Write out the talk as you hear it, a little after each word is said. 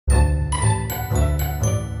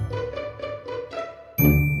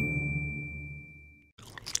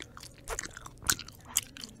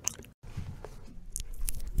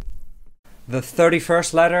The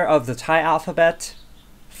 31st letter of the Thai alphabet,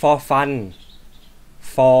 for fun.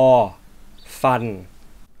 For fun.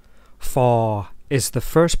 For is the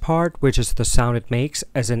first part, which is the sound it makes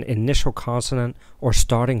as an initial consonant or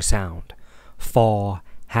starting sound. For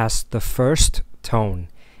has the first tone.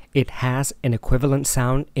 It has an equivalent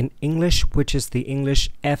sound in English, which is the English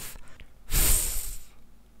F,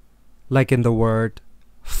 like in the word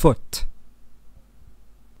foot.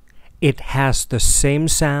 It has the same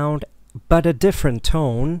sound but a different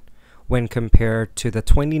tone when compared to the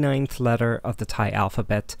 29th letter of the Thai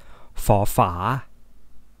alphabet, for fa.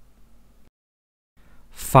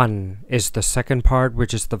 Fun is the second part,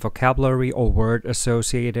 which is the vocabulary or word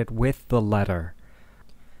associated with the letter.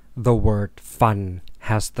 The word fun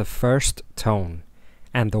has the first tone,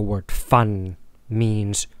 and the word fun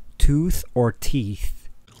means tooth or teeth.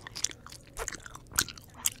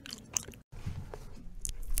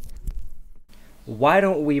 Why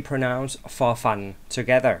don't we pronounce for fun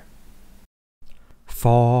together?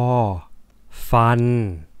 For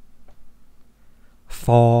fun.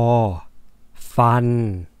 For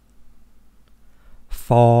fun.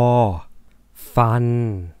 For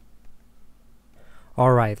fun.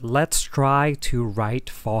 Alright, let's try to write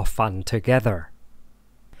for fun together.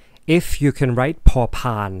 If you can write paw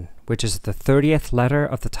pan, which is the 30th letter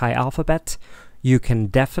of the Thai alphabet, you can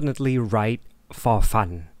definitely write for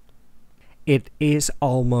fun. It is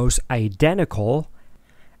almost identical,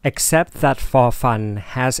 except that for fun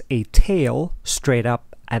has a tail straight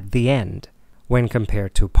up at the end when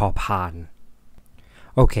compared to paw pan.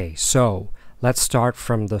 Okay, so let's start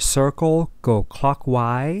from the circle, go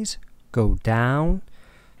clockwise, go down,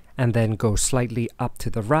 and then go slightly up to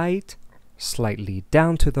the right, slightly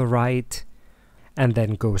down to the right, and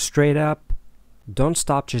then go straight up. Don't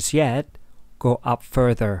stop just yet, go up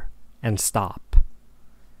further and stop.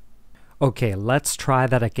 Okay, let's try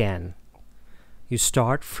that again. You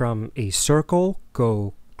start from a circle,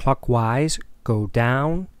 go clockwise, go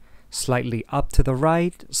down, slightly up to the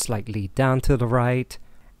right, slightly down to the right,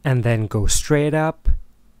 and then go straight up,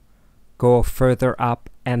 go further up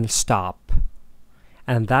and stop.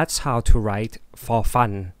 And that's how to write for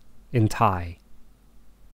fun in Thai.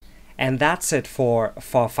 And that's it for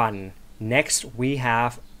fun. Next we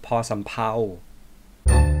have พอสำเภา